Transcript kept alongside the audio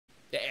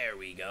There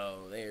we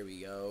go. There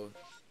we go.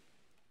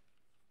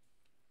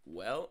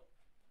 Well,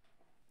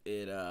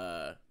 it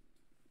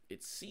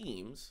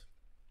seems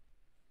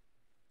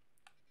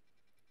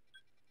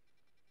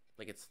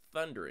like it's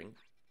thundering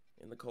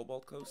in the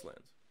Cobalt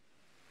Coastlands.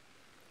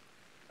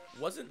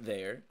 Wasn't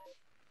there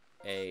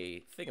a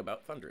thing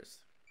about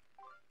Thunderous?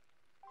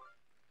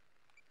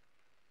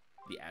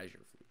 The Azure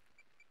Fleet.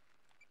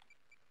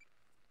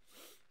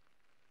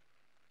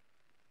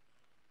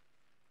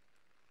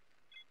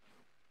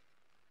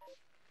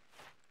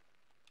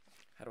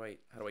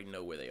 How do I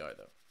know where they are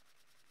though?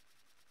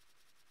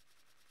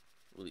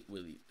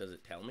 Does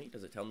it tell me?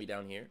 Does it tell me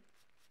down here?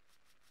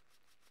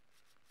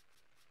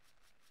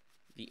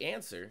 The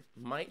answer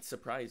might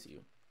surprise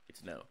you.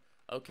 It's no.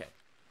 Okay.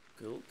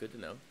 Cool. Good to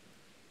know.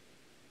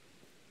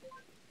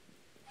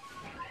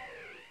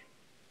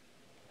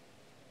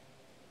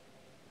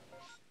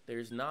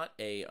 There's not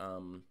a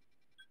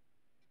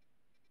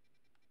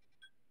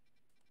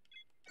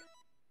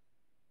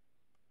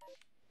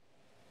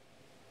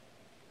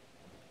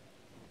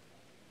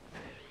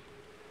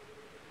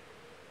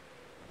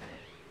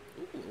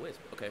Ooh, a wisp.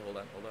 Okay, hold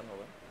on.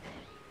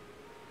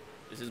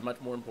 This is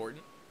much more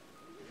important.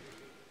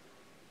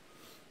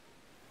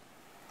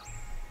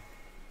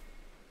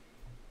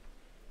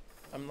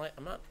 I'm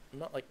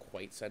not like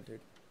quite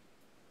centered.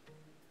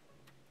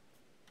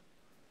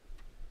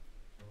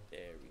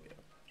 There we go.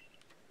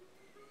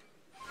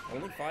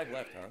 Only 5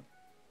 left, huh?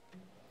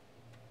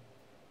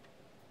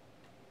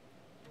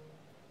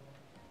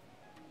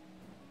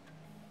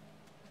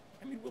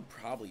 I mean, we'll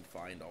probably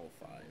find all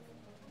 5.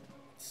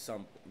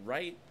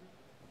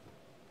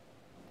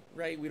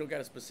 Right, we don't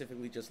gotta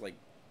specifically just, like,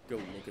 go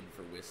looking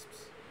for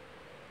wisps.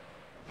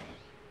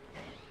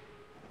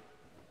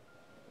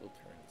 We'll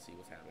turn and see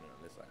what's happening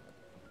on this island.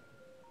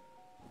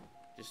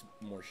 Just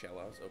more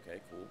shellouts.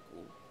 Okay, cool.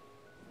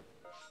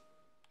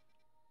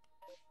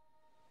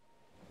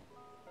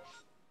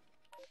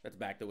 That's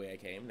back the way I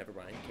came. Never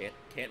mind.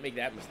 Can't make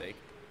that mistake.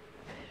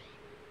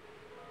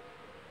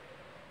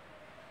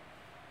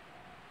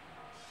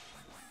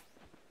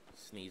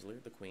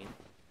 Sneasler, the queen.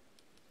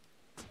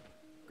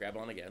 Grab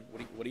on again.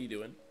 What are you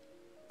doing?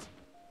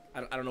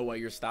 I don't know why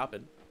you're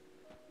stopping.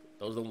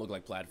 Those don't look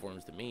like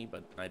platforms to me,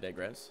 but I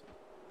digress.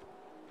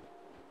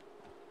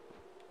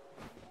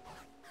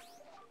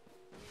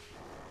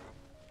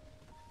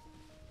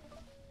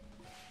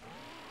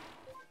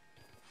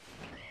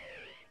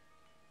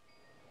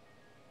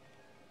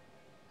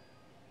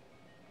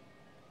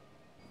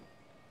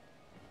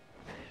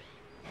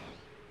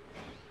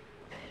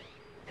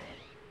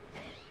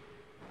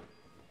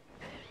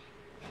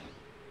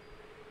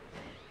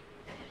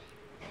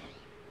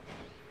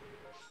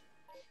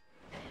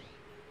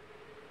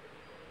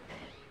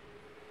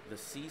 The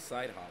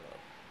Seaside Hollow.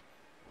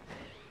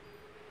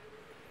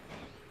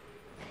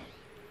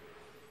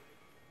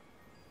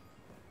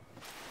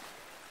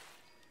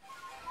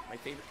 My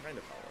favorite kind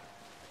of hollow.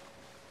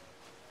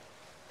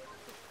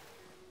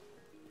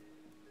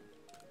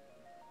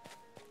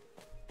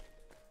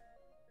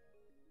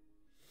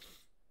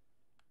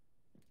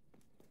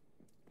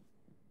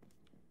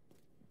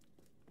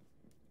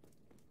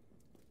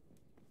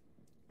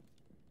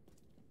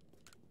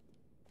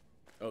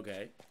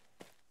 Okay.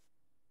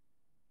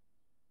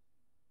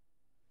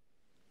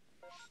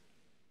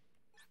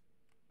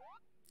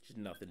 Just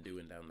nothing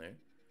doing down there.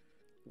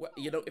 Well,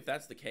 you know, if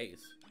that's the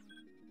case.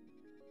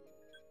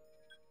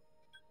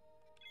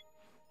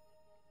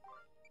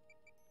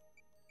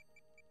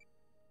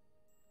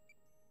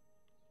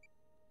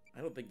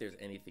 I don't think there's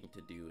anything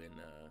to do in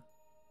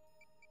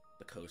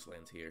the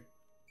coastlands here.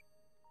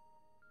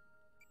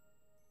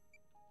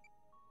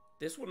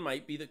 This one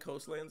might be the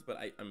coastlands, but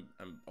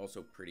I'm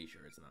also pretty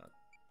sure it's not.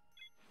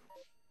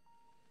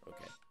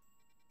 Okay.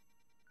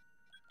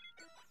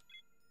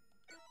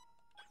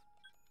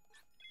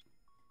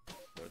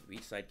 Go to the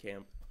beachside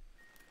camp.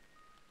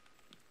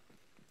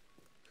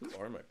 Who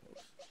are my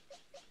folks?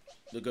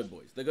 The good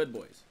boys. The good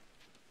boys.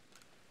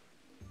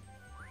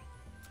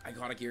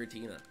 Iconic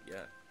Giratina.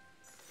 Yeah.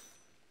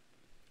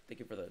 Thank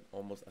you for the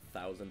almost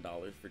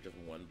 $1,000 for just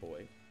one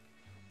boy.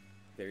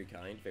 Very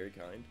kind. Very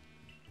kind.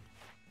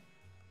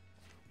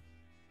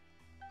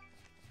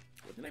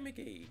 What did I make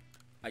a...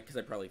 Because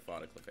I probably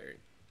fought a Clefairy.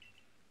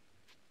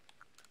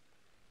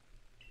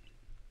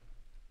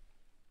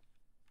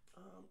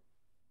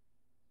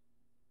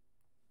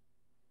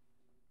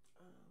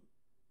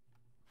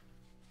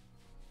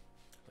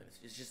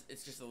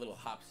 It's just a little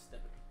hop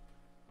step and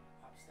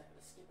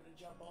a skip and a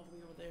jump all the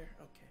way over there.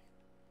 Okay,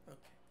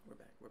 we're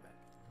back.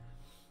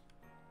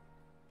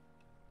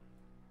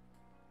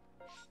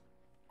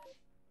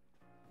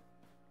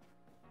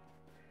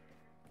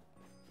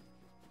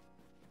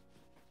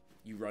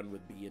 You run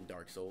with B in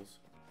Dark Souls.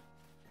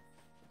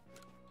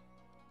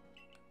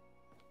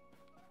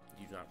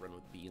 You do not run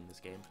with B in this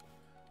game.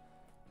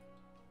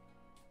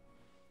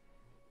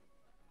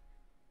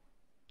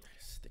 I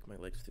just stick my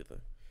legs through the...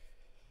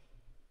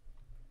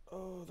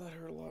 Oh, that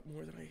hurt a lot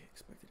more than I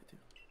expected it to.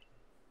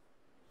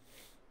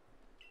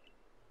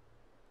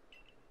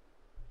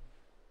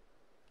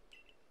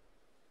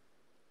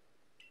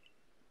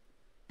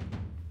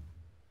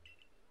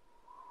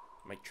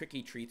 My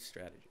tricky treat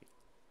strategy.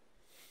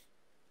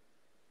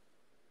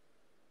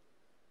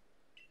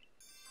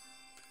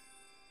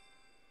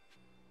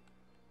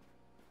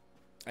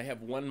 I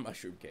have one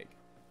mushroom cake.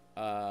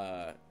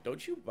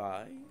 Don't you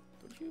buy?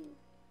 Don't you?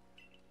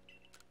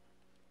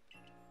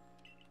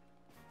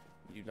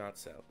 You do not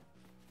sell.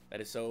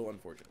 That is so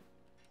unfortunate.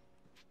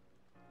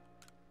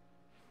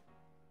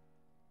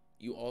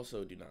 You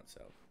also do not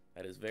sell.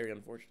 That is very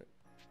unfortunate.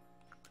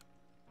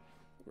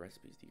 What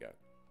recipes do you got?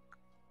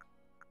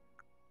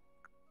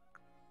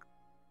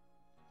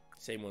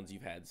 Same ones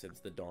you've had since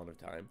the dawn of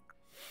time.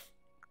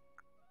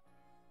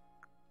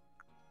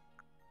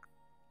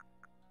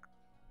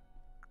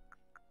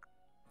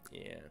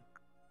 Yeah.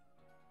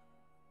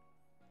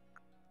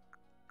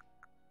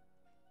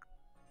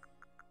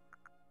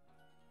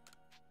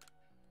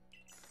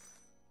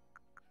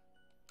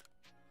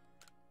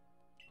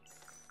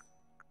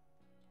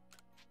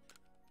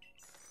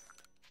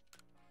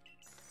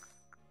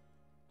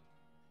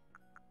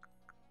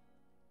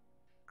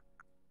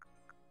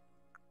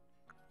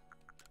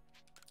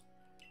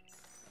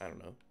 I don't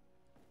know.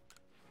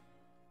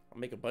 I'll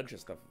make a bunch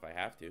of stuff if I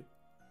have to.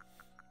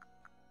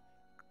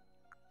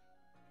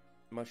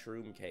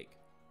 Mushroom cake.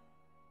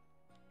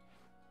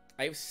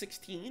 I have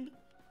 16?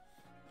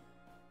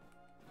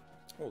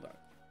 Hold on.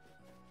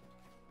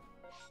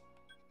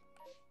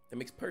 That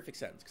makes perfect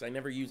sense, because I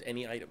never use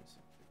any items.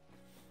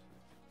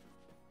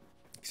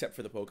 Except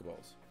for the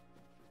Pokeballs.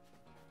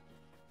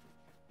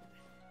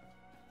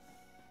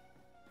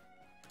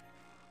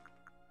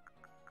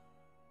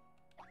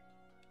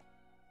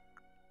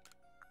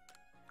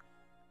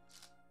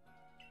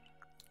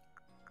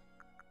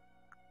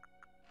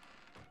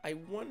 I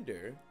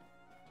wonder...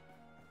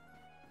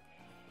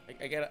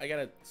 I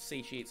gotta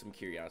satiate some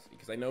curiosity,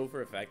 because I know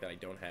for a fact that I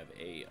don't have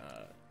a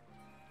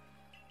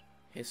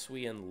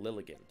Hisuian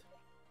Lilligant.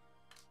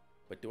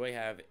 But do I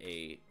have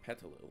a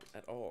Petalil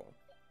at all?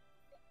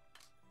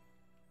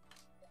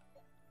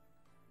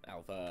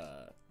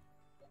 Alpha.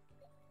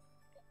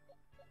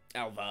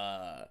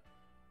 Alpha.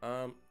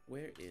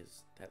 Where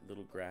is that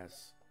little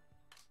grass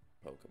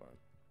Pokemon?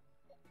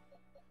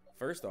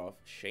 First off,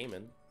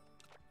 Shaman.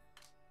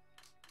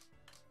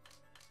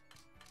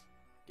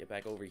 Get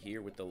back over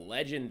here with the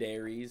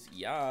legendaries.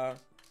 Yeah.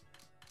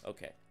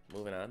 Okay,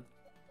 moving on.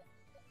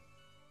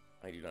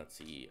 I do not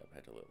see a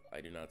Petalil. I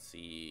do not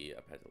see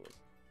a Petalil.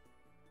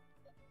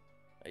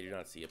 I do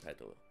not see a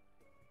Petalil.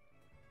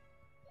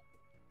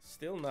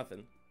 Still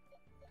nothing.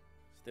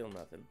 Still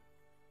nothing.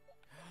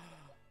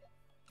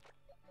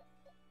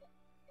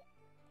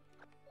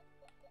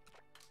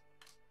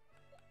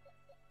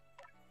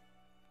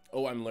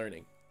 Oh, I'm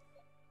learning.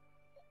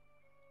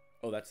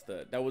 Oh,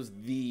 that was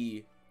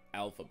the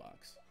Alpha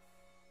box.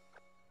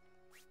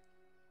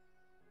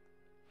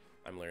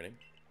 I'm learning.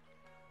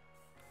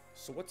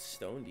 So what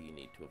stone do you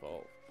need to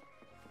evolve?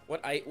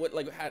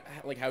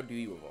 How do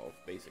you evolve,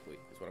 basically,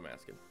 is what I'm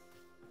asking.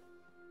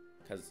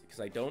 Because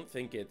I don't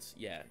think it's,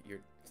 yeah,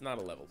 it's not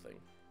a level thing.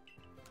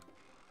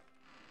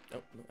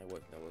 Oh, no,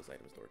 that was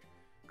item storage.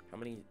 How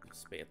many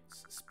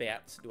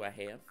spats do I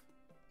have?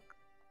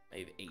 I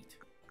have 8.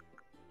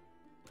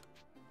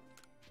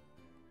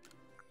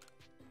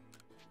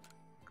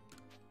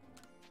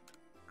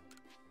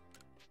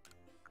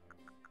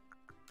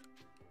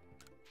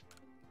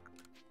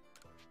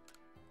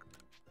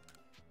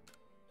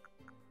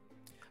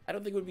 I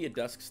don't think it would be a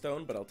dusk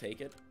stone, but I'll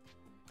take it.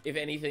 If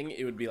anything,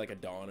 it would be like a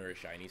dawn or a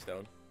shiny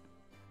stone.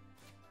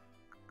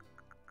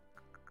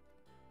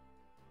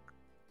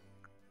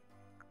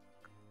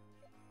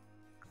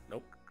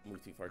 Nope.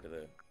 Moved too far to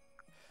the...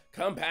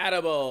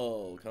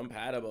 Compatible!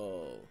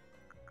 Compatible.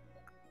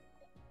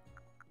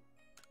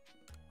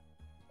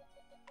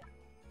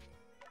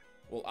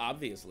 Well,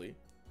 obviously.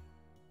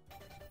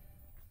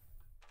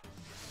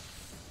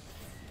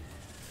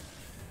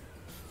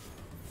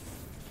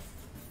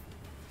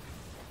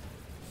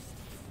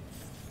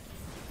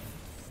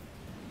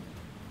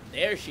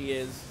 There she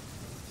is.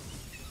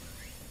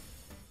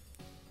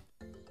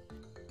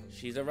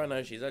 She's a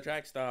runner. She's a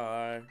track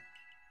star.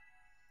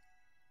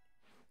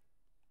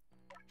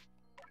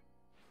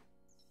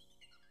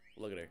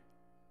 Look at her.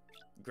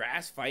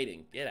 Grass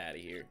fighting. Get out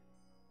of here.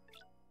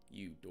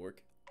 You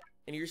dork.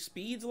 And your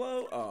speed's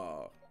low?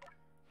 Oh.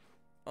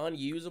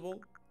 Unusable?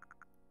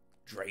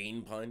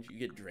 Drain punch. You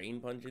get drain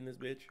punch in this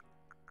bitch?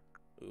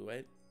 Ooh,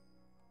 wait.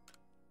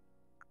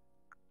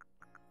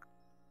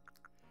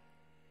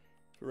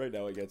 Right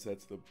now, I guess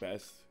that's the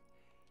best.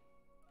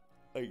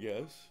 I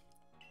guess.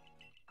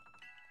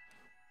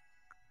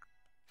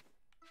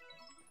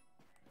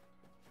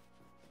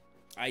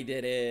 I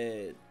did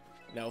it.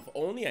 Now, if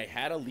only I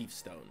had a leaf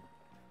stone.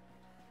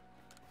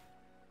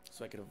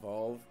 So I could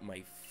evolve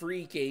my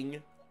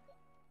freaking...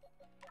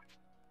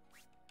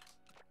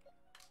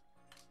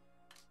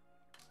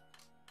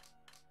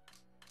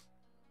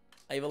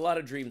 I have a lot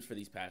of dreams for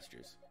these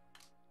pastures.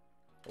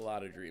 A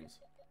lot of dreams.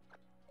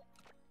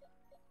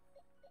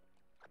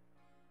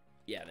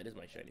 Yeah, that is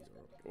my shiny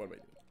Zoro. What am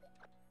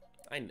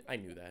I doing? I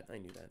knew that. I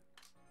knew that.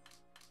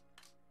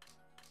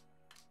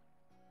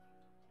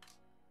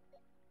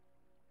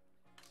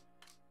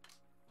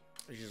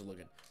 Just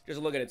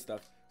looking at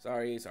stuff.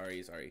 Sorry.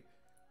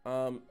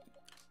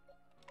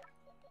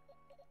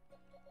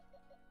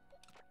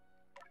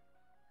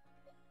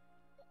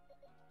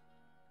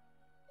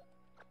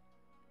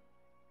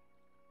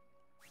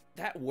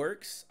 That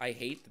works. I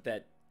hate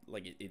that,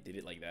 like, it did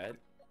it like that.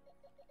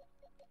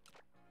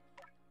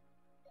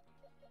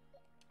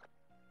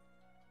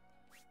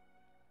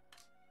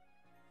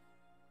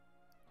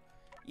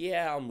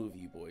 Yeah, I'll move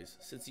you boys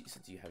since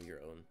you have your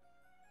own.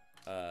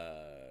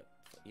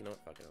 You know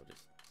what? Fuck it. I'll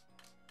just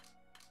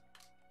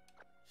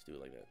do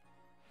it like that.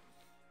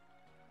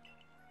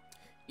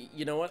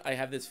 You know what? I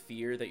have this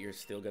fear that you're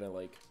still gonna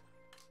like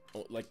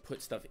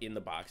put stuff in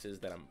the boxes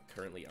that I'm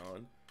currently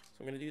on. So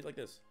I'm gonna do it like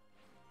this,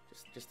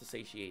 just to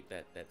satiate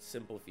that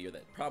simple fear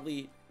that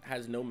probably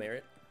has no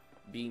merit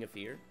being a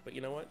fear. But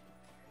you know what?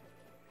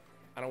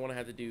 I don't want to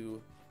have to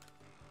do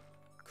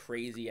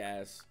crazy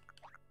ass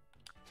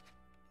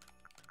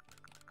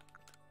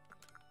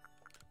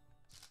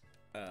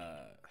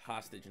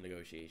hostage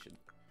negotiation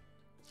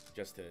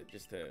just to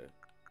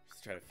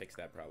try to fix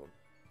that problem.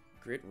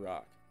 Grit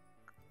rock.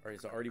 Alright,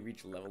 it's already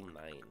reached level 9.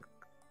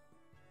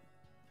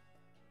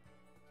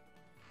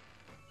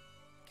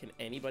 Can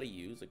anybody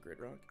use a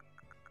grit rock?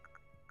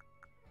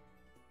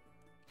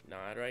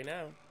 Not right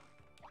now.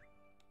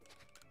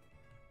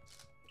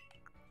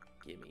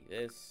 Give me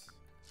this.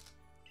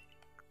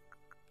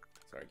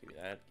 Sorry, give me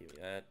that. Give me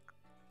that.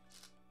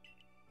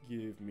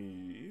 Give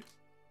me...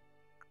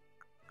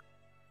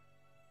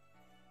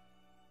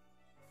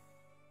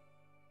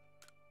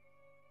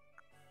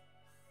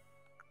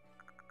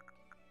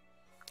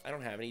 I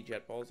don't have any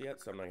jet balls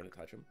yet, so I'm not going to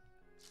touch them.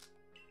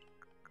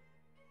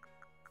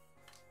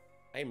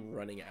 I am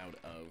running out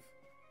of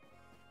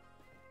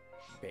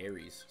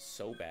berries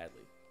so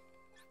badly.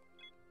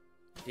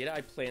 Did I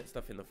plant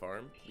stuff in the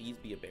farm? Please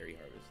be a berry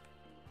harvest.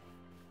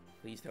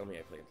 Please tell me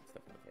I planted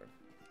stuff in the farm.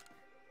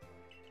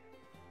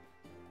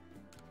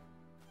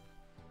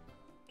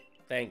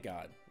 Thank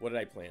God. What did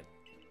I plant?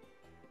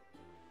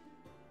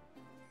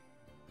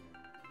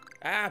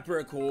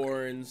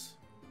 Apricorns.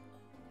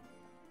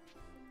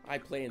 I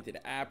planted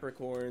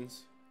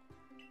apricorns.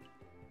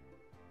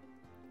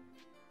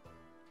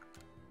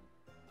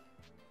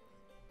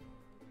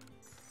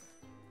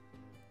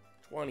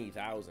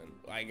 $20,000.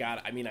 I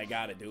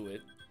gotta do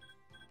it.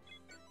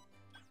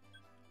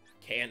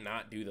 Can't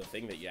not do the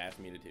thing that you asked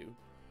me to do.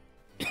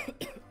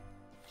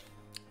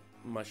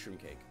 Mushroom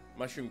cake.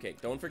 Mushroom cake.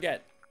 Don't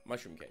forget.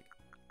 Mushroom cake.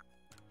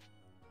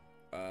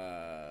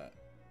 How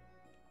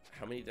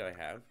many did I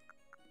have?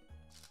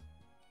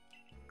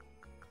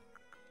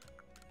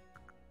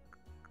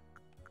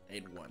 I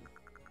had 1.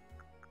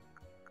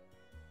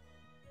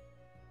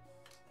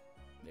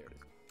 There it is.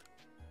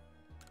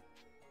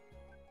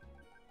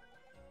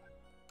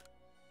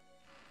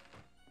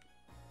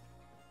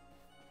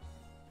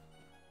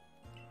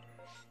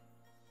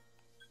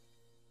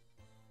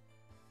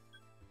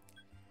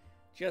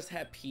 Just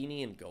have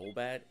Peony and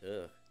Golbat?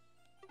 Ugh.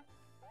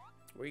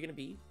 Where are you gonna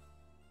be?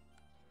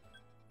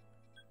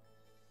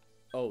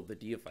 Oh, the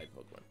deified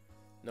Pokemon.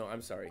 No,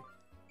 I'm sorry.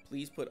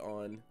 Please put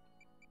on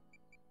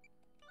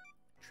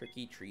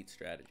Tricky Treat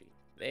Strategy.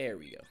 There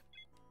we go.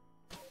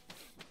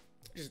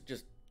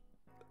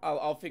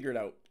 I'll figure it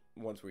out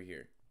once we're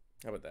here.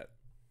 How about that?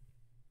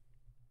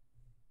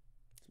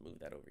 Let's move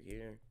that over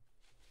here.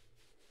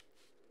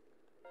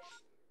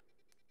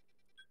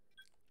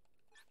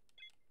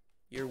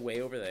 You're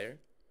way over there.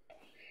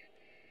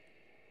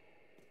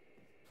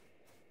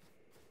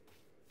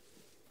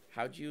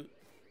 How'd you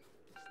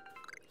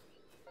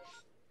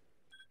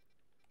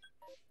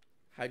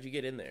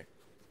get in there?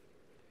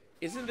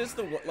 Isn't this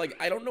the one? Like,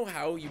 I don't know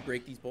how you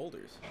break these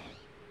boulders.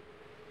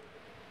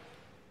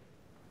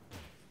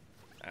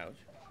 Ouch.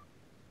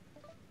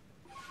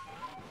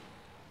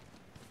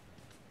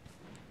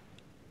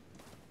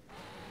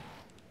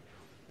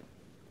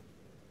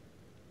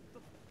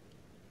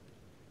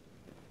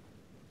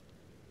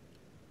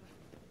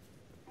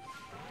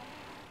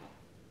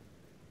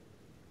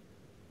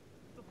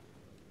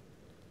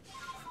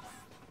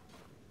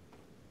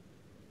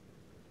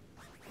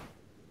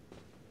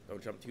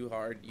 Don't jump too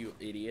hard, you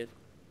idiot.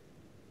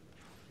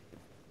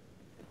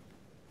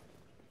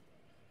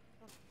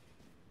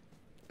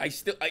 I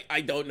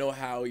don't know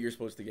how you're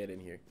supposed to get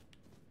in here.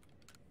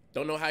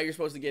 Don't know how you're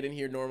supposed to get in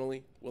here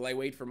normally. Will I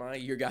wait for my?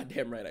 You're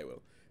goddamn right I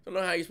will. Don't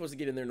know how you're supposed to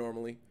get in there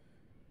normally.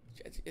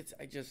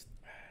 I just...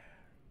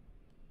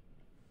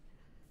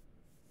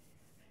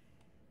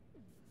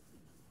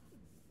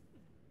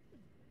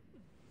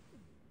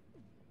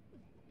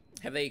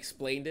 Have they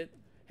explained it?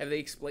 Have they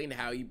explained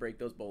how you break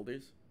those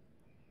boulders?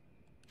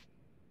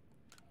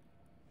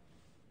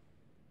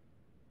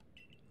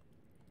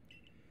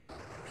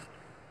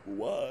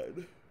 What?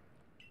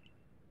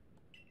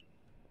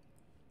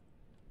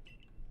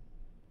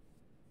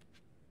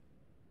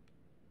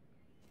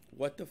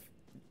 What the f...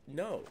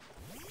 No.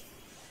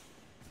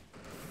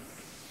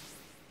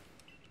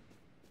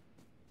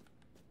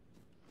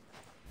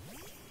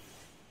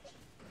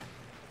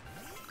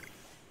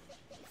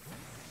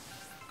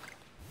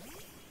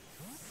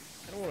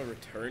 I don't want to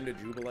return return to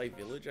Jubilite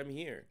Village? I'm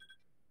here.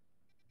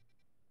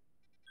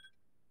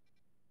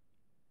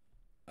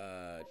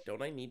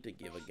 Don't I need to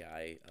give a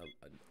guy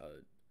a...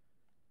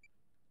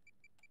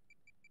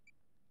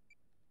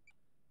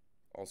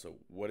 Also,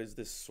 what is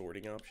this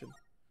sorting option?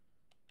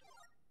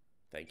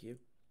 Thank you.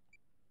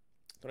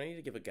 Don't I need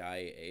to give a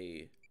guy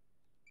a...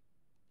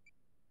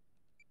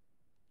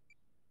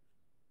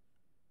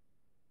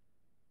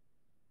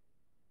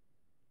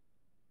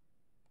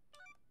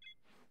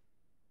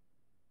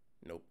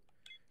 Nope.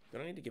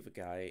 Don't I need to give a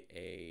guy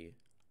a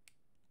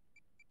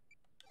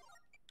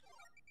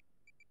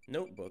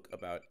notebook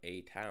about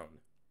a town?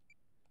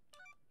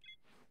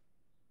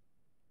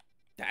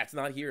 That's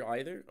not here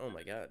either? Oh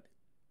my god.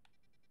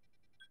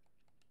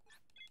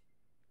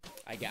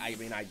 I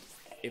mean,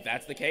 if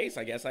that's the case,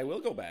 I guess I will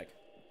go back.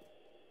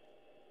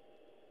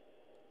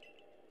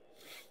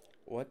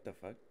 What the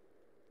fuck?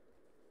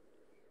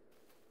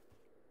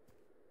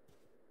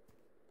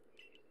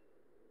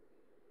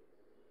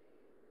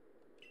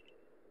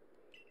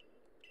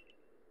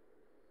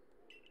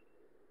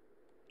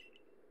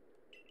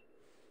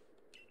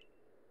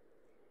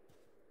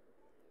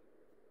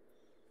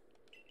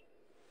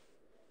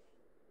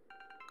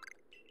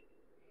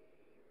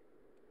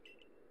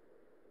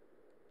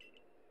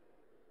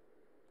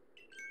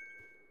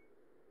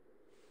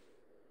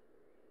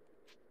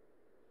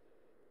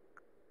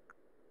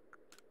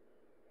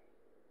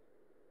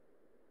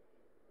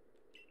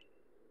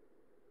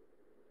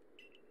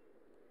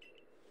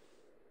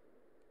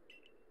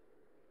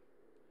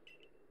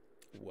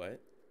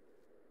 What?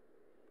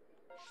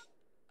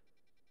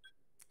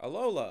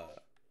 Alola!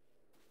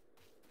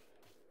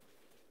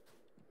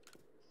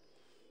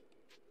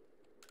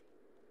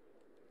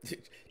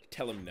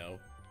 Tell him no.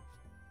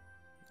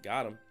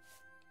 Got him.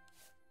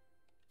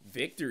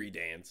 Victory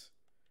dance?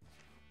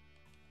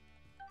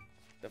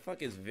 The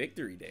fuck is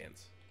victory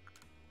dance?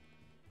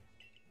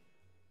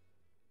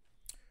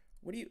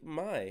 What do you...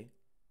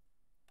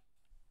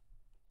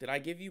 Did I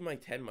give you my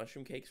 10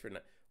 mushroom cakes for...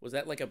 Was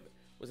that like a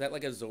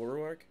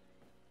Zoroark?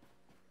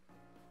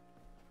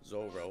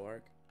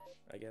 Zoroark,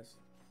 I guess.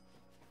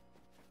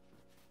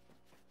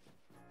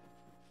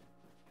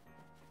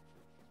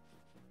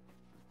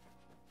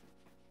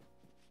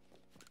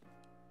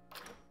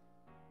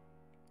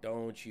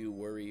 Don't you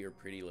worry your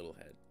pretty little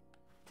head.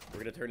 We're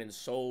gonna turn in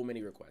so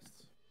many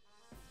requests.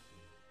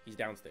 He's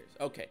downstairs.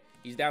 Okay,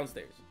 he's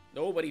downstairs.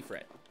 Nobody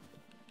fret.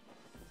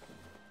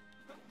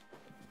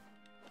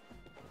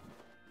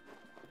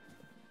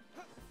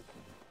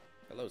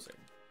 Hello, sir.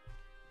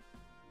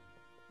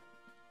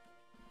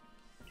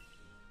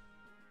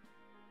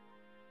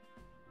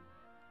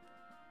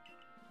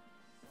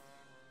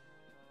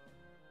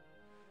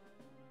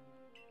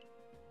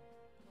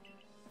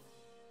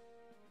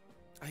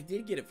 I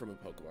did get it from a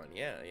Pokemon.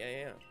 Yeah.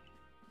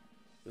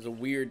 There's a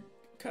weird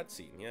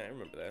cutscene. Yeah, I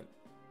remember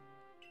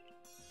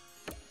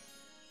that.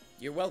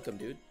 You're welcome,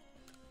 dude.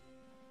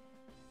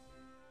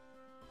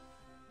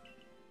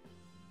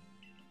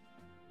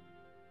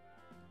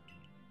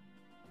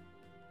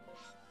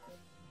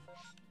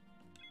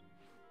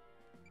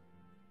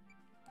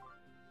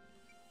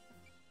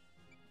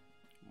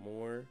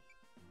 More.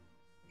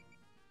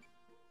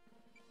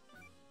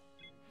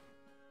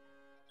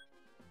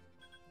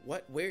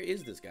 What? Where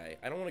is this guy?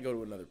 I don't want to go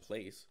to another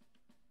place.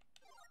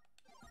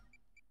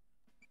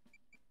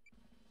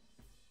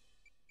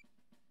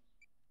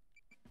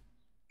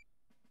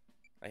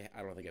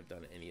 I don't think I've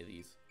done any of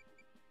these.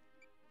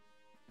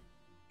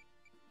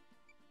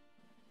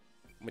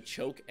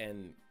 Machoke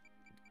and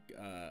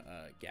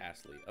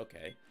Ghastly.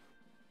 Okay.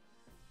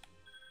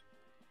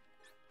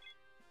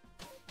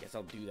 Guess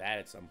I'll do that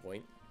at some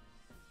point.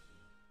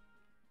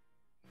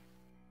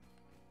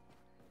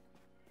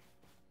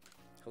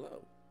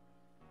 Hello.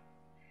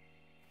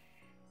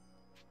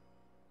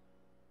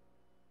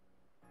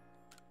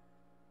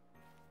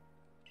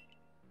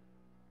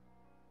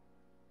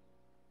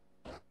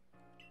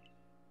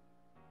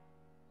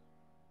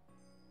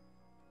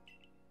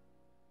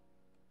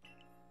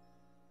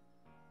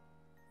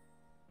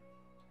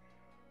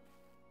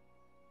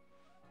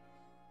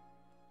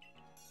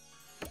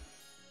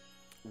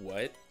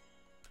 What?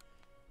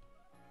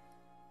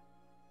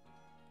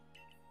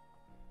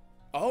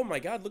 Oh my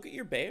god, look at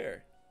your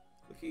bear.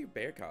 Look at your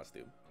bear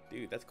costume.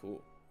 Dude, that's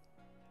cool.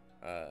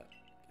 The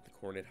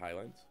Cornet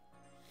Highlands.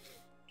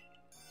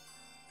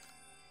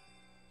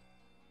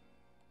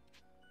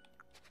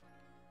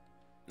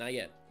 Not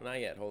yet. Not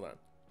yet. Hold on.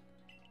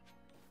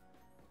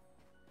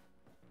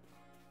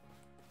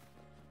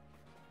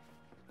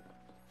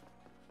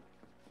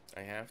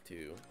 I have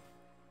to.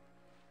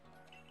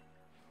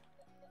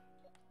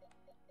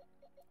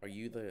 Are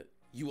you the...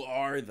 You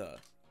are the...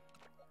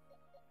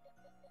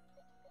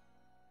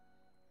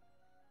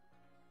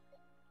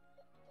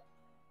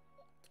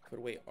 Put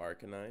away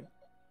Arcanine.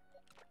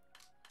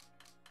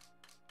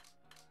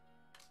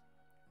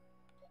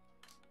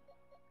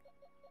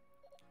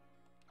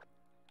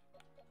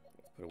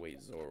 Let's put away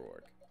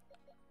Zoroark.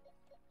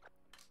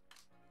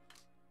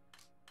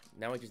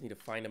 Now I just need to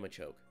find him a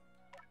choke.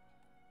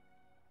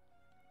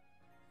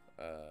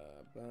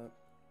 No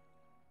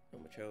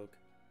Machoke.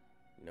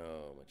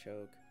 No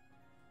Machoke.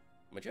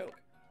 Machoke.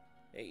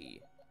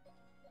 Hey.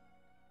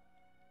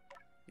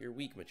 You're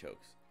weak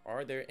Machokes.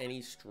 Are there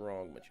any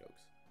strong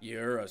Machokes?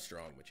 You're a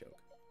strong Machoke.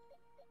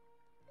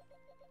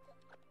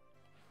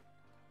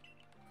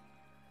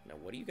 Now,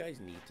 what do you guys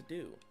need to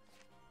do?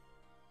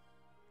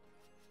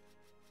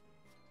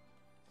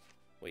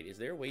 Wait, is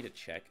there a way to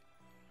check?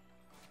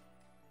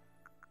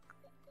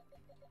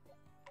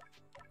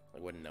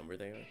 Like what number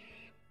they are?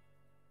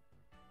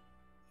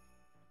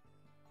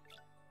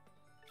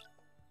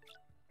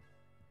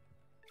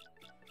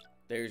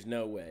 There's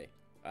no way.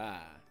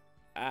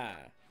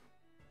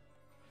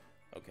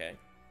 Okay.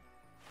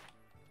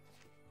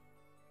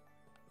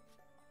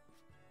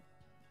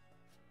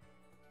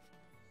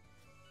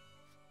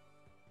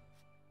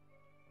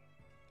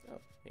 Oh,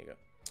 here you go.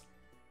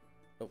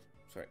 Oh,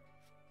 sorry.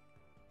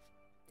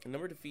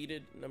 Number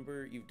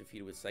you've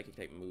defeated with psychic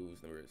type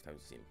moves, number of times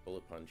you've seen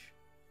bullet punch.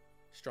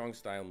 Strong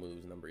style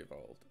moves, number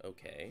evolved.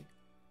 Okay.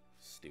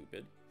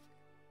 Stupid.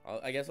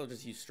 I guess I'll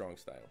just use strong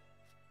style.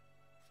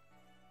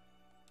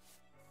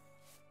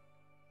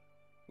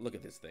 Look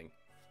at this thing.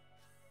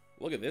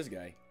 Look at this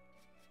guy.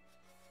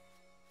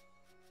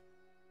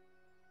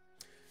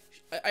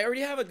 I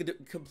already have a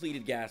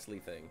completed Ghastly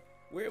thing.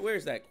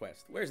 Where's that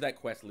quest? Where's that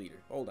quest leader?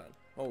 Hold on.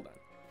 Hold on.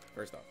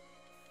 First off.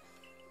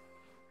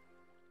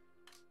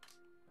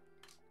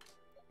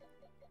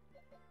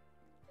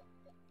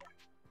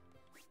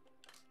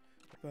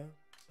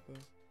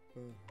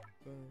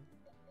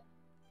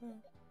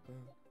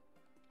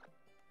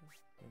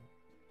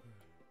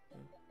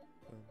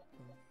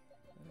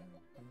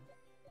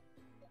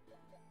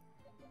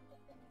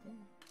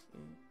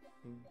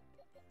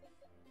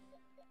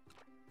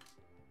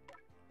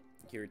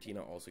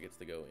 Giratina also gets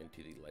to go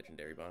into the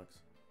legendary box.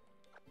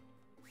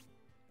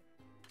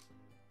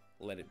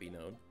 Let it be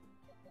known.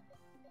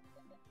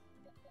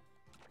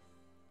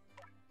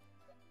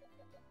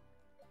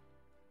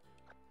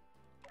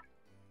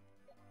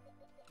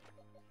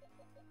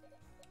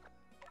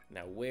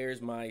 Now,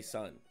 where's my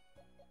son?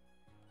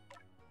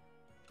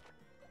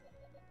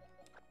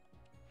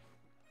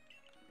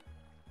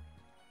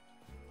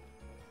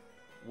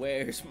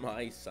 Where's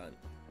my son?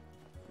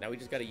 Now we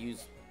just gotta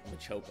use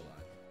Machoke a lot.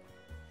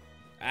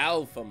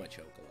 Alpha Machoke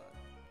a lot.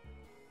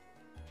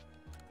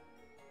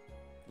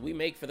 We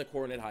make for the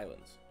Coronet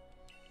Highlands.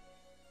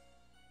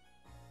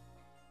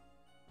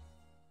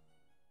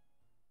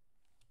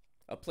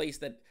 A place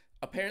that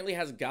apparently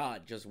has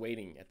God just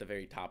waiting at the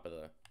very top of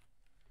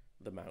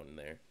the mountain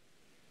there.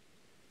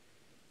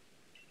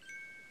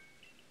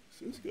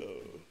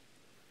 Cisco.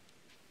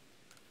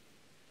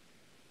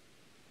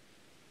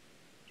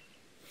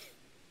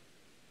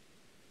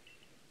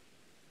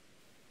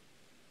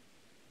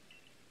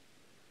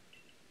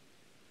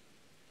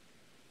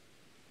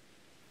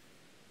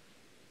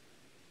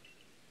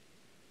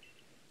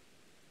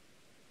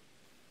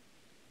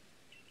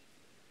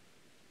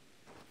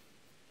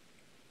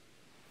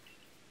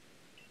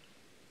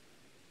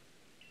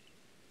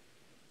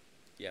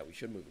 Yeah, we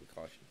should move with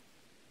caution.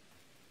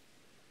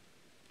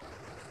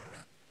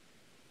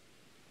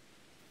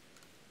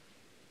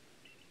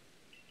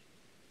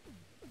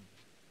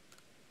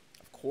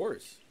 Of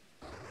course.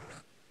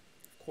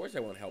 Of course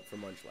I want help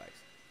from Munchlax.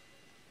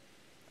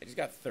 I just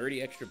got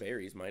 30 extra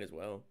berries, might as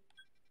well.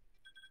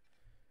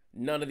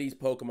 None of these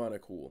Pokemon are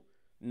cool.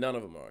 None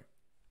of them are.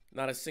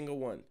 Not a single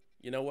one.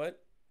 You know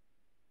what?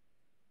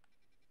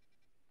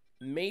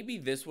 Maybe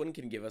this one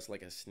can give us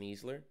like a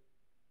Sneasler.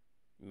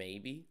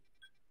 Maybe.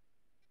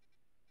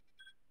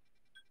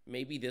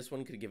 Maybe this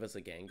one could give us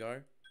a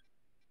Gengar.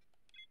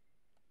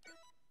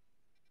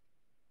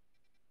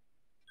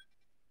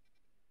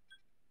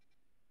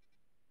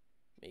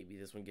 Maybe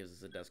this one gives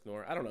us a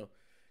Dusknoir. I don't know.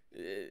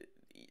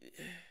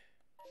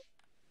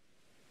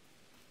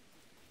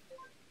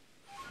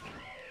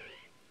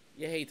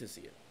 You hate to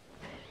see it.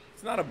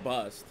 It's not a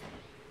bust.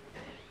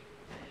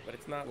 But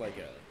it's not like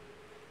a...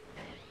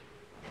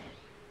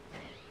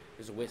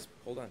 There's a Wisp.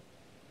 Hold on.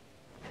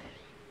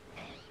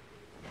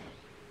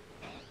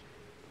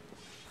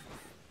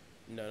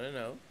 No, no,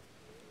 no.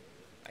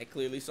 I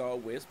clearly saw a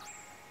Wisp.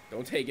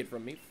 Don't take it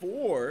from me.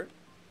 4?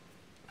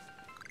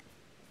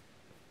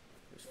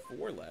 There's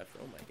 4 left.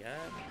 Oh my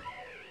god.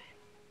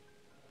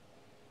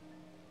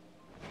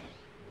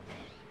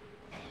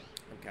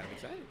 I'm kind of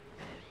excited.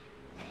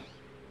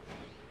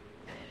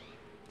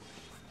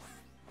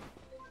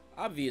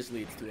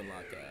 Obviously, it's to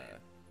unlock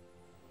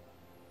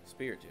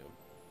Spiritomb.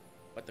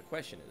 But the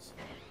question is,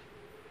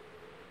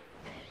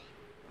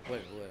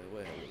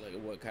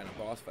 what kind of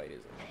boss fight is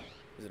it?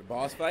 Is it a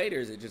boss fight, or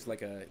is it just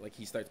like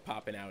he starts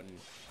popping out and you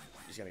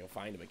just gotta go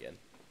find him again?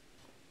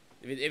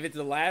 If it's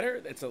the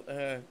latter, that's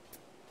a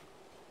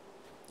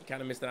you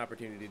kind of missed an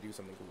opportunity to do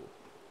something cool.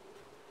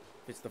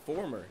 If it's the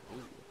former,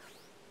 ooh.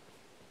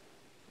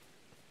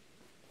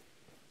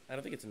 I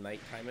don't think it's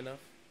nighttime enough.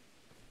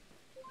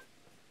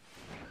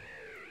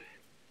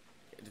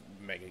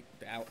 Mega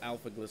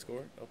Alpha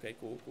Gliscor. Okay,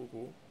 cool, cool,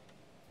 cool.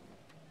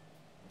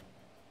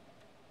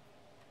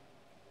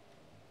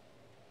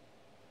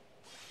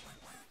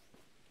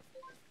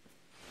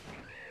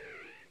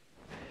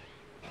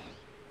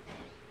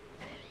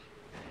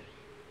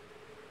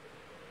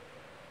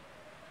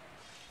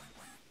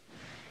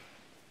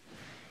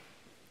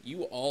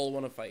 You all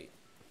want to fight.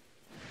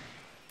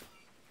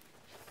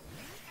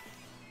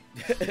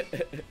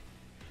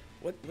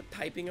 What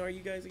typing are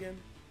you guys again?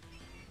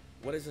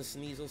 What is a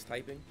Sneasel's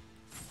typing?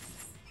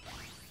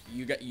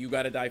 You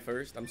gotta die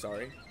first. I'm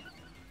sorry.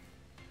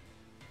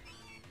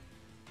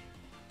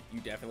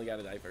 You definitely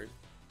gotta die first.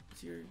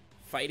 What's your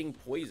fighting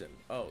poison?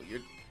 Oh,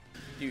 you're,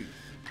 dude.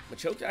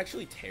 Machoke's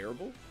actually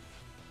terrible.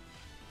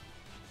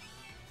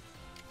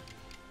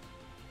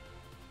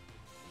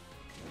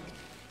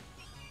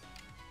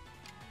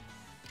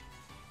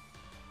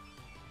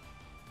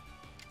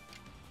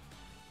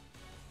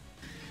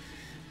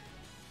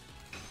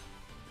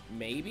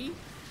 Maybe?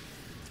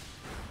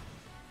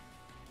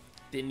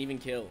 Didn't even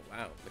kill.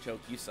 Wow, Machoke,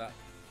 you suck.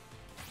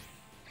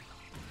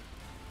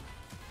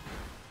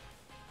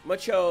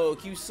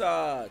 Machoke, you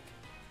suck.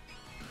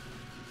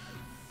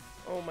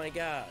 Oh my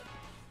god.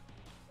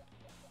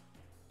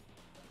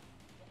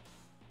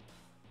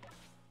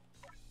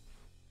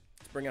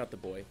 Let's bring out the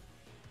boy.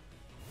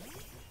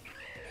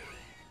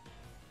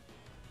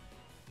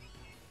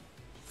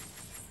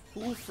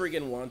 Who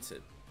friggin' wants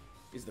it?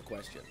 Is the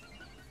question.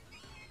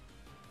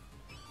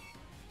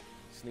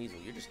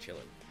 Sneasel, you're just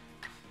chilling.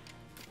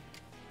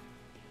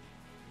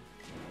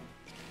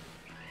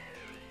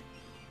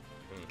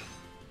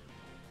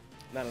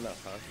 Not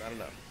enough, huh? Not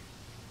enough.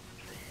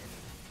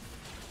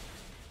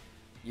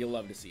 You'll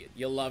love to see it.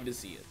 You'll love to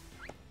see it.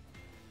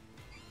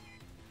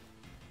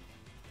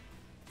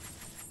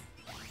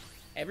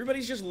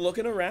 Everybody's just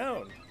looking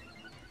around.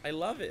 I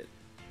love it.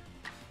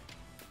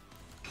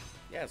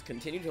 Yes,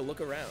 continue to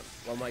look around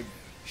while my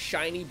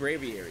shiny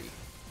breviary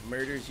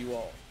murders you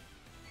all.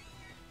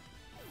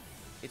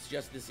 It's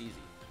just this easy.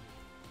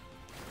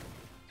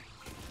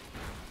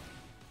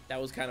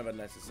 That was kind of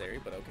unnecessary,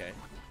 but okay.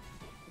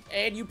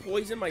 And you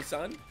poison my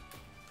son?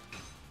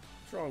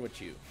 What's wrong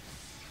with you?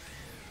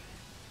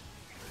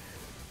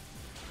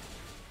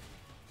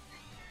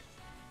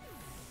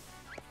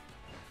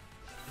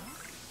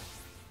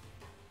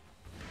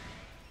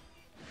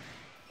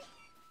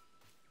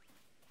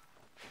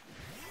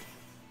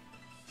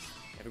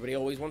 Everybody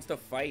always wants to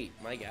fight.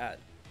 My god.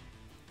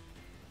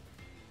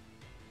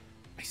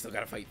 I still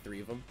gotta fight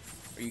 3 of them.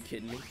 Are you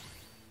kidding me?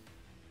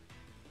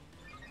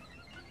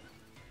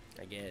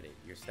 I get it.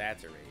 Your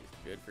stats are raised.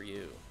 Good for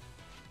you.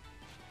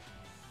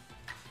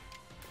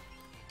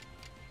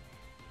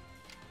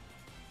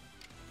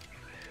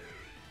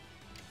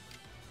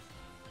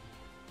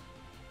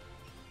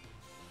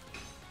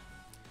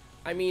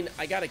 I mean,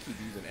 I gotta keep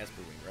using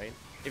Esper Wing, right?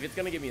 If it's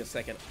gonna give me a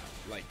second,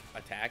 like,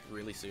 attack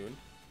really soon,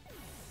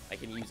 I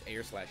can use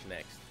Air Slash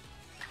next.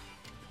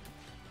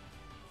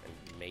 And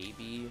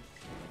maybe...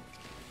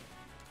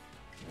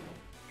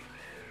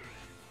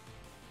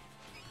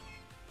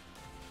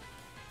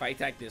 If I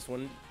attack this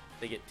one,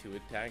 they get 2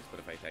 attacks, but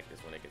if I attack this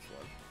one, it gets 1.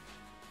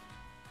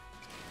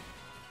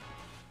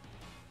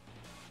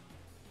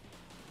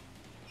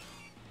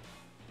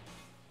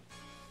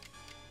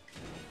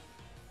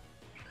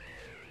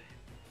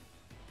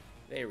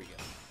 There we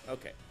go.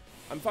 Okay.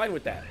 I'm fine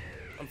with that.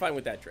 I'm fine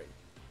with that trade.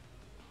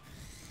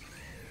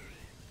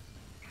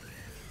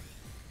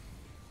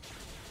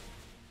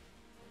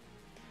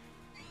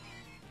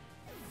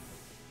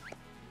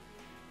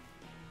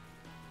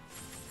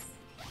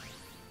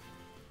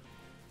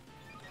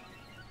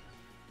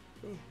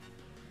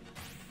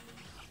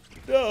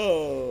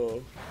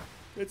 No!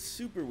 That's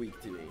super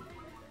weak to me.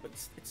 But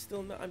it's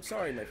still not... I'm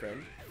sorry, my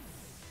friend.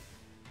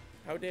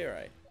 How dare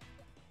I?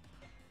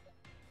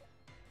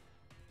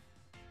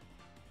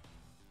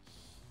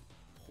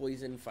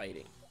 Poison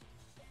fighting.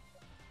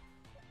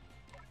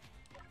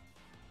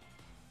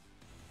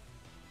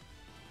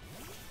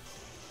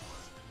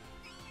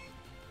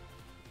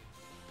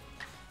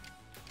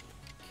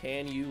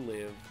 Can you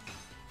live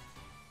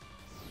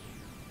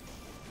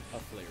a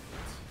Flare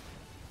Blitz?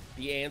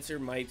 The answer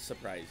might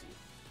surprise you.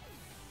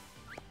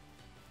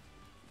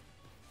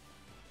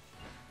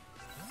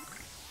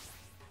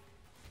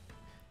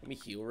 Let me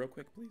heal real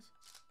quick, please.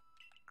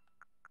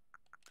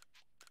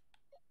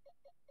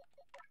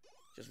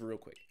 Just real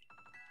quick.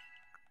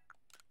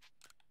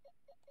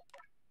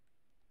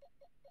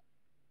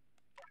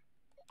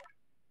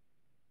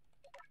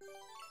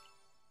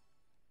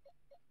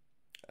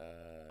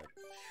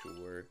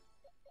 Sure.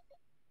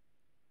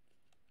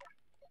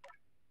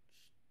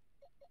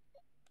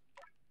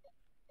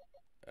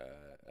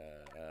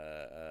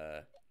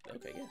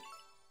 Okay, yeah.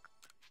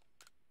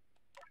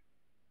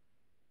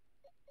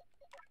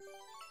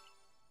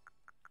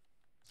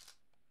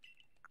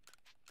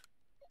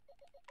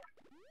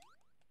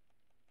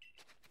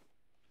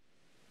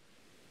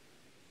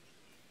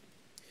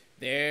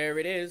 There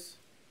it is.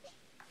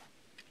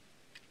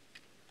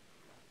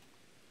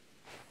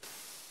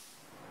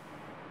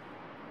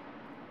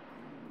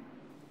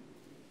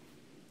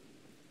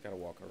 Gotta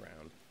walk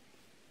around.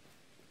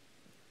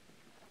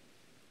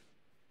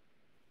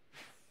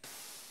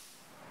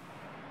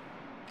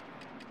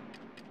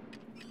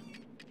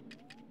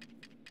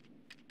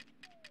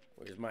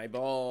 Where's my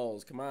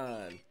balls? Come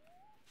on.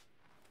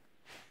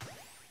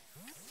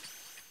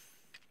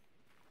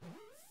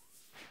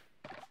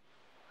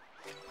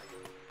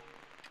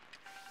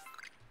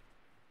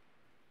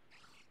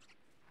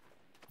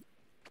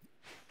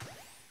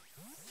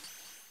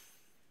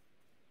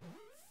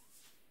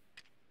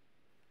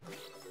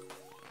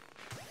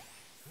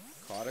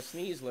 Caught a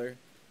Sneasler.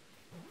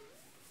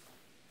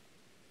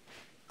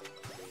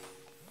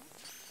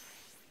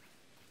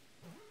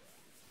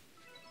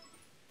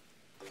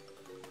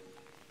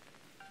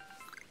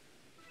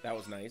 That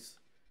was nice.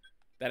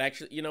 That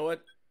actually, you know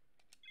what?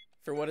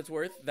 For what it's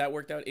worth, that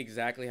worked out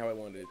exactly how I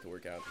wanted it to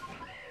work out.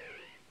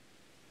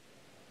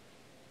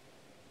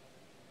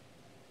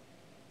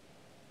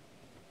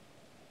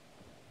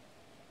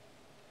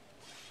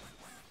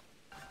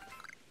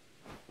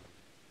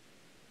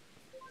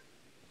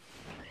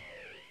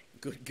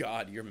 Good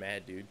God, you're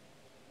mad, dude.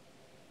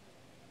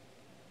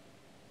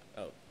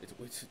 Oh,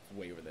 it's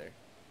way over there.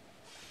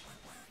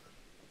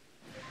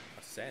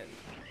 Ascend.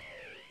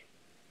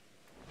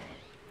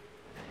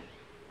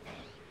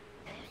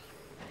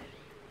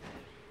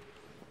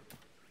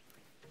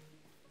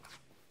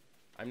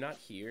 I'm not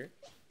here.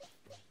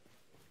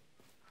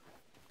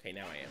 Okay,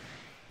 now I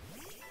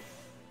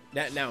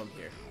am. Now I'm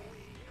here.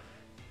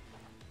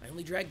 I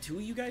only dragged 2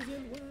 of you guys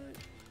in? What?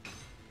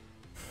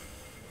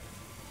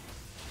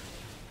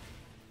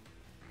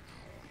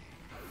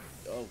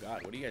 Oh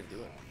God, what are you guys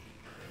doing? You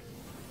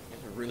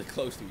guys are really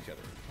close to each other.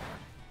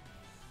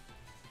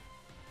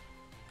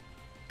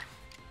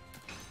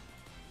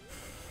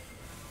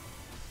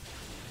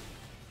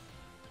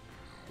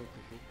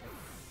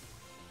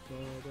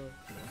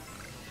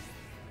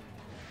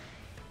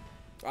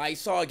 I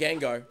saw a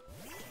Gengar.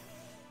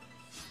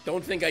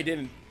 Don't think I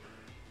didn't.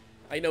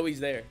 I know he's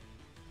there.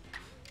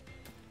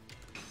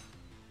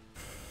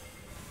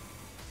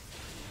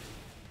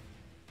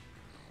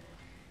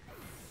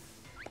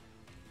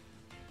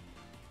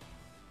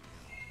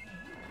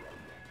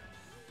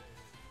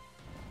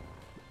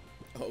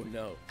 Oh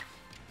no.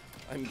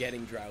 I'm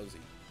getting drowsy.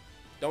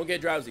 Don't get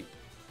drowsy.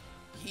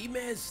 He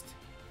missed.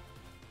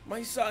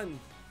 My son.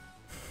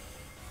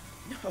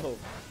 No.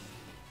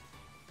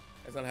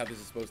 That's not how this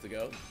is supposed to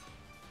go.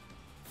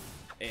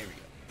 There we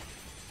go.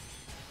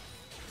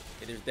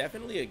 Okay, there's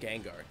definitely a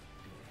Gengar.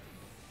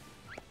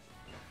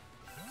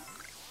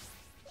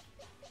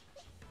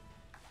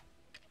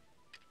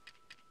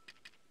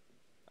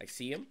 I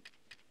see him.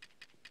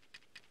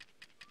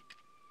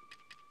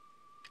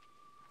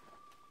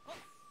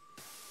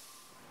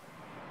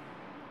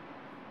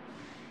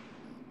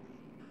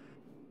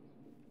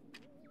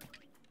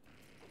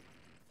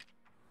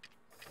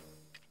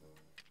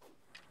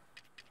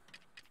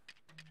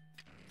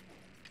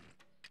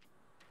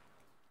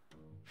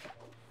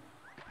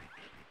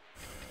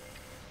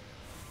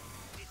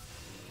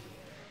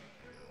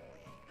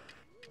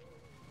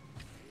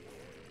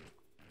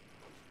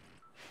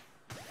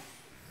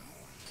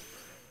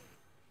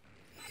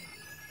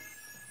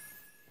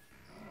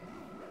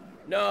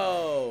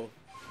 No.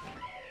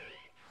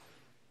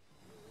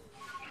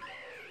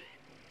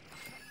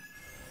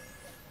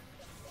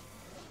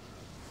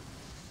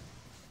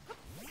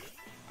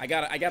 I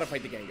gotta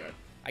fight the Gengar.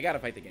 I gotta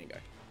fight the Gengar.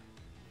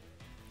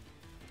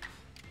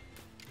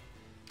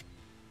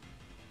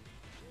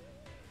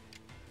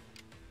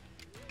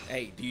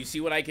 Hey, do you see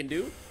what I can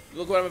do?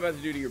 Look what I'm about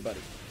to do to your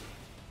buddy.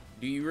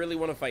 Do you really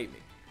want to fight me?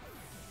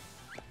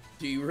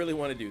 Do you really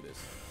want to do this?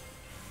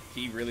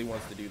 He really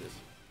wants to do this.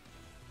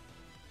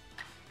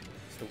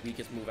 It's the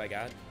weakest move I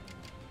got.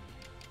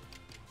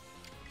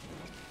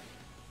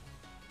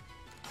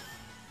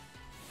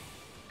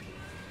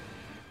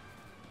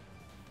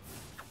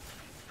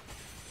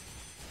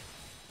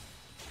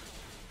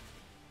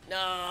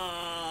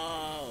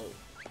 No!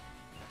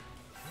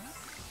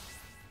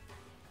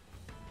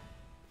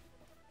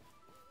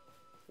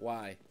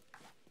 Why?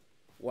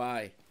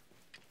 Why?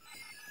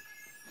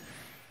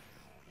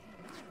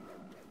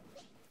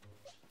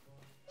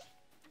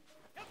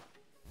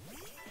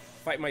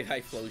 Fight my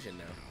Typhlosion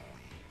now.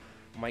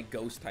 My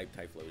ghost type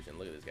Typhlosion.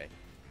 Look at this guy.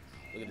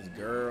 Look at this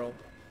girl.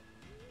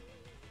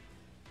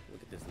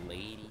 Look at this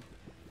lady.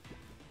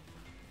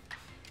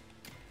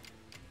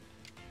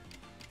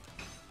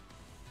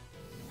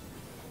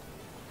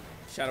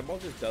 Shadow Ball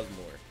just does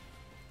more.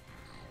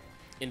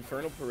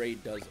 Infernal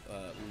Parade does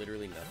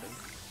literally nothing.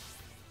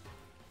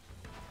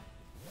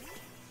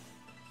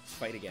 Let's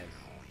fight again.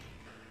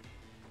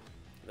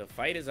 The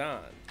fight is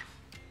on.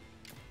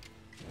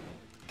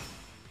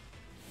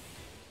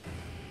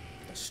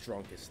 The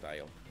strongest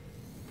style.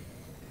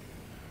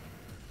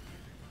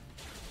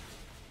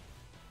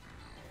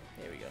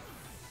 There we go.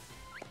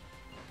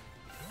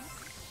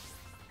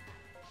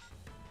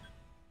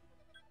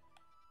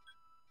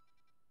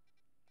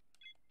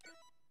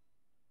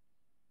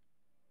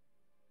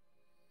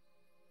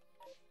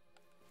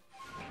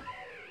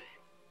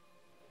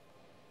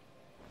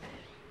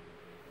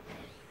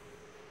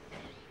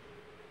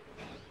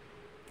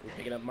 We're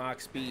picking up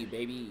Mach speed,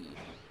 baby.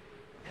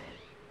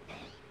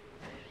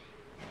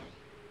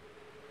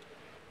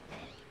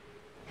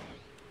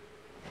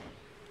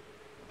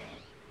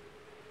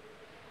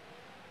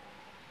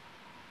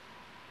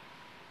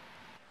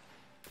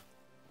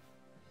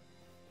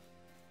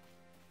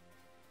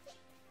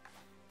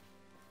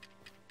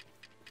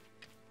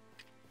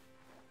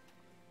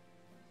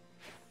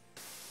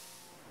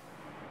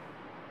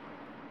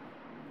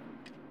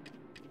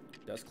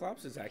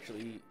 Dusclops is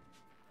actually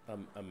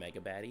A mega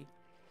baddie.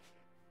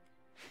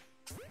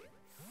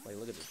 Like,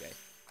 look at this guy.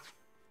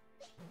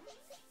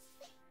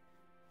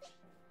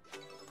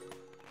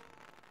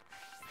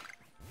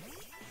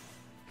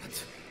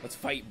 Let's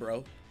fight,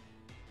 bro.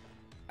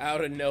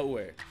 Out of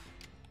nowhere.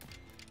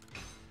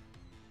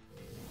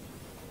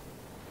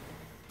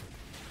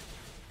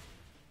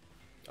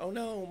 Oh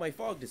no, my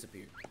fog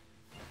disappeared.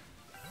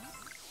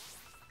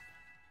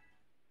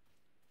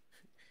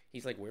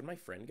 He's like, where'd my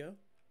friend go?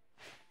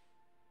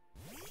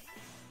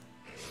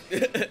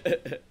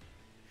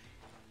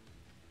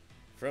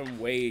 From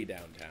way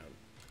downtown.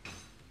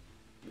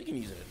 We can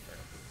use it in front.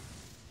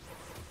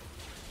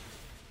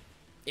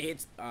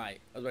 It's... I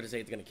was about to say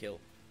it's gonna kill.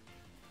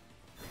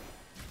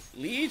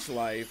 Leech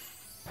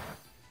life.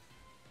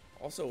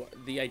 Also,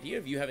 the idea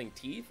of you having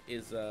teeth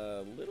is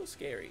a little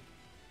scary.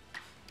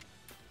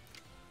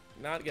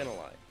 Not gonna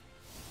lie.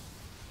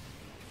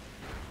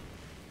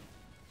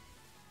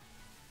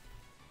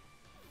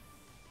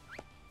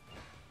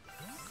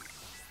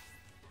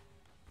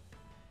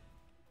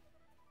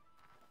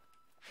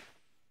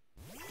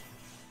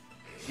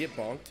 Get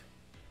bonked.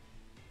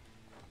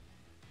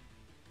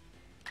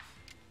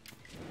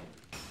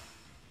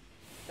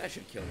 That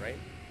should kill, right?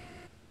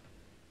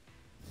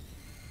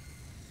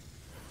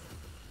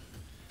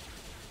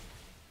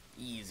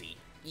 Easy.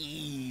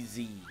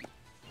 Easy.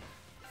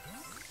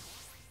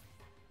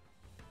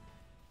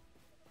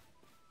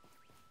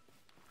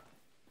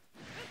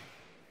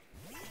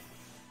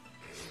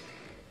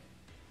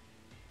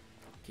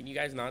 Can you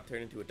guys not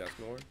turn into a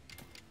Dusknoir?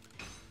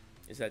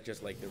 Is that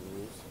just like the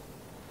rules?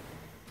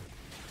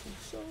 And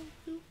so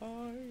do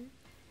I.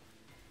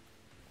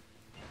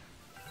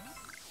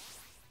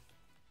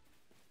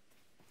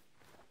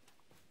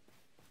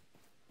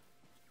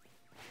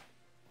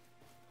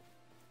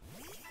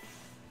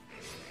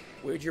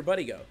 Where'd your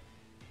buddy go?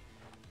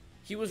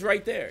 He was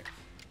right there.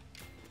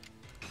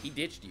 He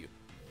ditched you.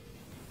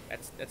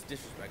 That's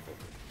disrespectful.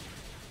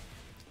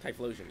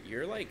 Typhlosion,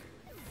 you're like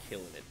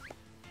killing it.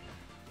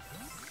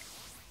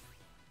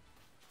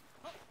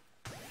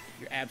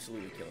 You're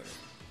absolutely killing it.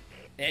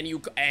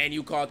 And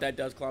you caught that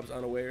Dusclops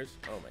unawares.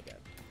 Oh my god.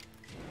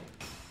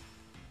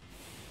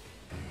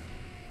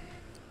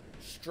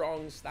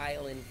 Strong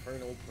style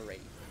infernal parade.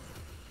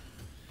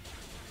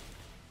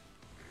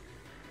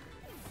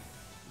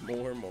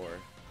 More.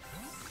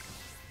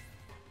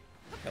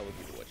 Tell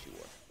people what you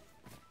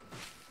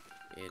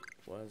were. It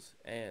was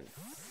an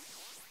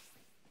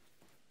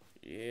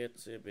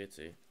itsy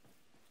bitsy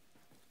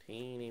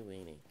teeny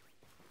weeny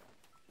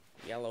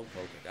yellow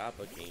polka dot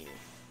bikini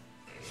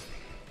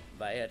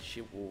that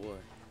she wore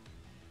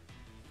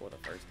for the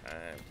first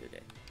time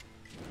today.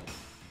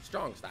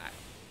 Strong style.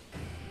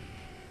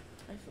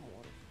 I have some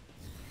water.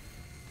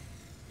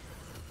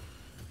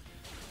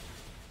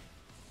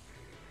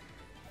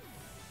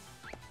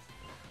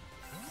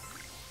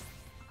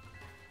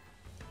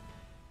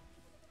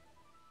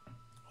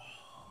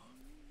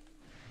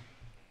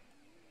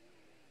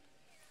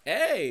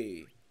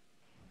 Hey!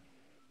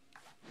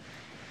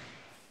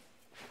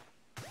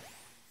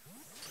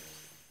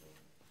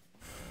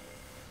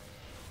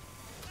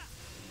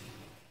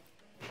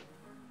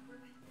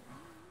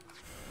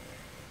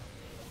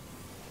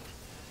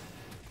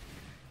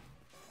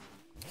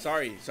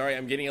 Sorry,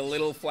 I'm getting a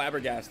little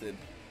flabbergasted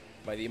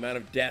by the amount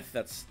of death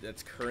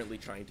that's currently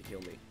trying to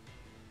kill me.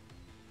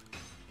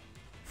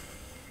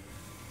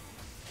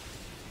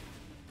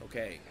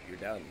 Okay, you're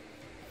done.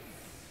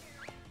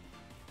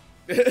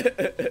 I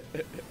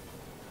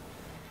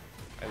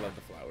love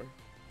the flower.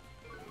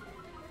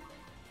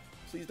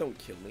 Please don't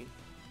kill me.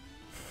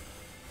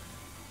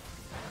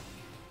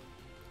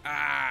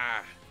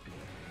 Ah!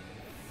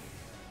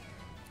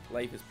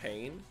 Life is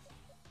pain.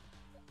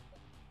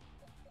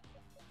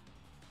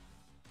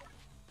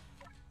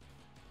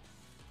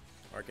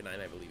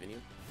 Arcanine, I believe in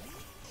you.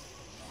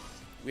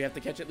 We have to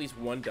catch at least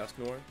one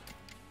Dusknoir.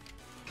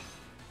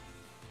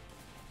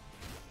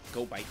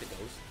 Go bite the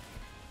ghost.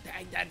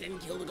 That didn't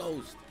kill the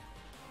ghost.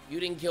 You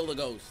didn't kill the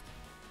ghost.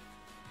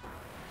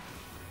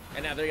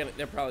 And now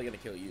they're probably gonna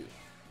kill you.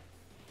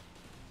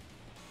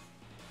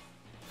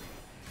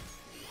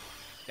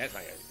 That's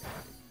not gonna be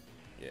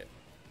good. Yeah.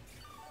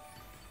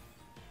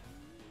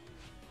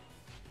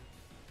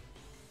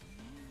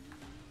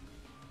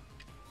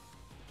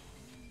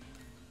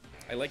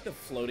 I like the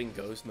floating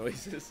ghost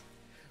noises.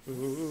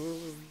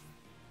 Ooh,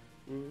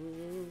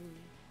 ooh.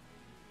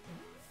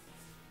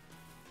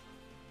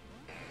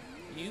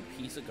 You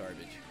piece of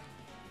garbage.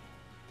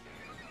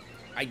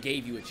 I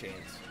gave you a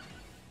chance.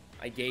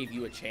 I gave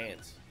you a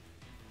chance.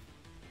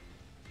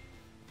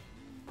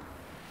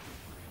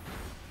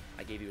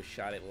 I gave you a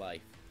shot at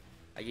life.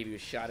 I gave you a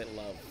shot at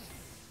love.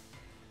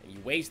 And you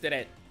wasted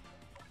it.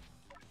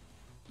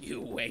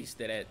 You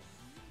wasted it.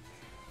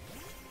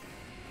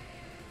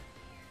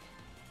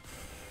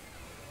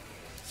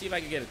 See if I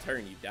could get a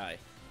turn, you die.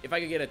 If I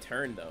could get a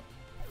turn though.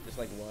 Just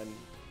like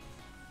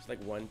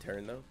one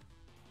turn though.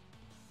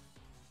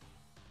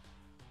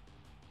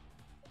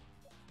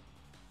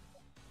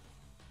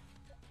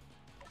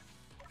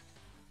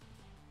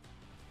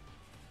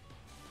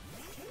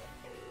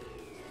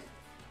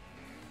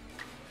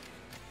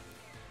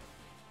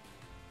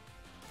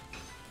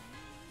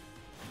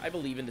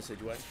 believe in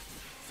Decidueye.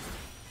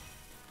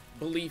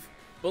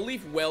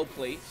 Belief well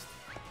placed,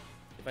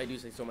 if I do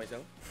say so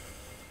myself.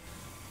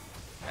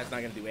 That's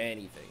not gonna do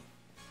anything.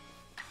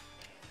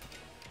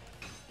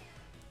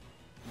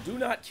 Do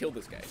not kill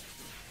this guy.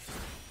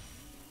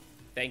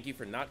 Thank you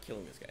for not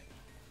killing this guy.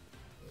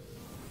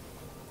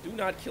 Do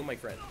not kill my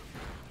friend.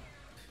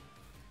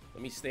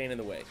 Let me stand in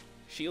the way.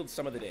 Shield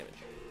some of the damage.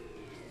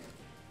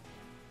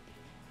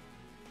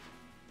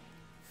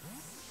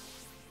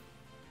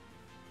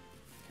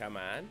 Come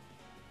on.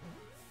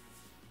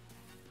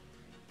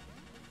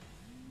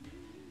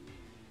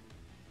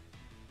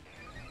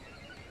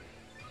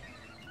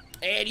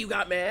 And you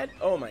got mad?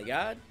 Oh my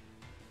god.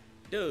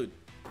 Dude.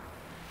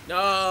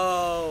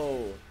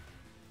 No.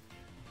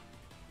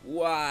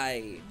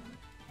 Why?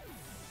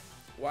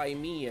 Why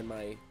me and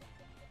my...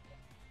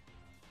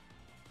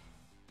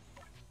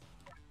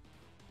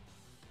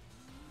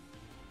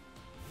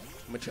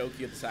 Machoke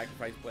you at the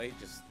sacrifice play?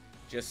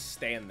 Just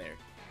stand there.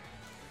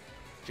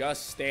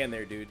 Just stand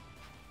there, dude.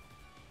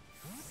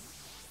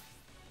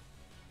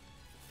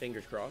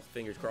 Fingers crossed.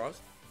 Fingers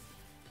crossed.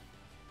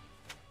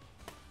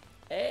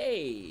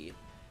 Hey!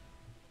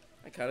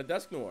 I caught a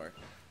Dusk Noir.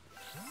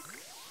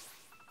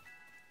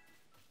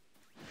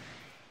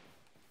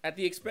 At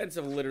the expense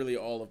of literally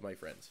all of my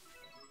friends.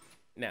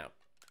 Now.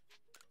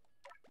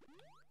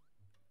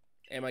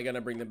 Am I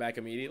gonna bring them back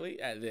immediately?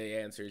 The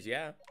answer is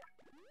yeah.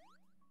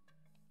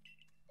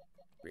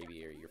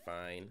 Braviary, you're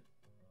fine.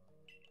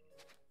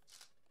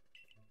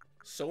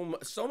 So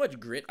much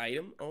grit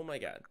item. Oh my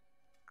god.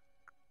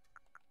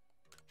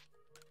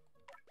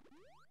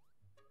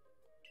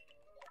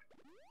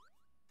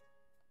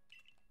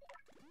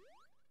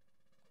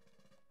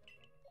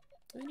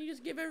 And you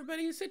just give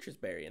everybody a citrus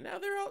berry, and now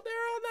they're all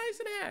nice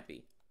and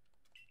happy.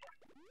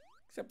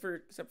 Except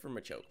for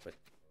Machoke, but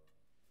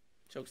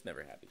Choke's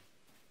never happy.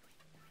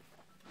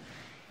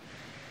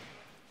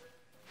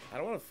 I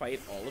don't want to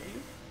fight all of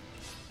you.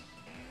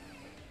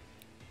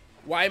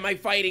 Why am I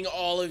fighting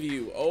all of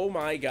you? Oh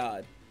my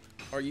god.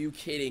 Are you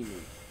kidding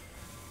me?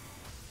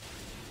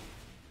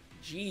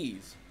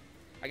 Jeez.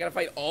 I gotta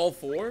fight all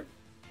four?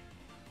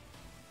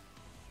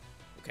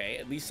 Okay,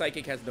 at least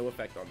Psychic has no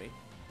effect on me.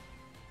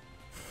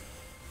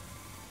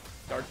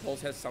 Dark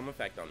Pulse has some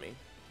effect on me.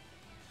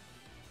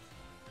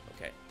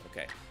 Okay,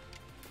 okay.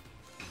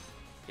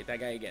 Hit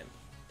that guy again.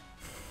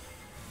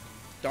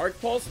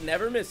 Dark Pulse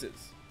never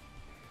misses,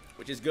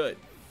 which is good.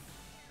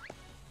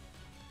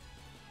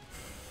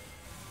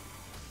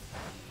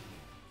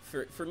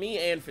 For me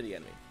and for the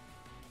enemy.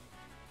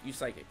 Use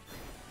Psychic.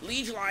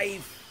 Leech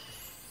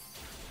Life!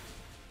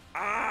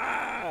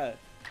 Ah!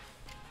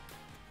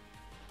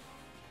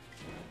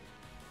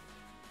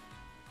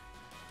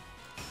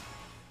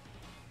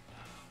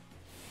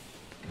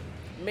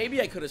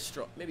 Maybe I could have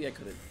struck. Maybe I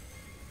could have.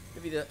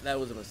 Maybe that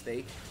was a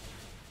mistake.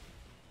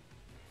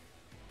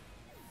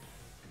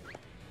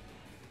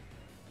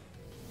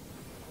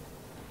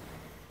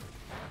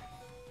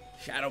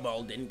 Shadow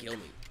Ball didn't kill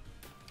me.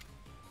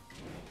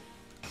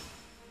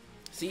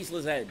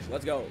 Ceaseless Edge,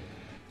 let's go.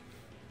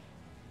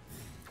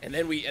 And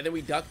then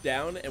we duck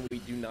down and we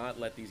do not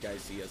let these guys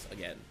see us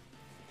again.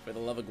 For the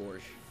love of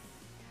Gorsh.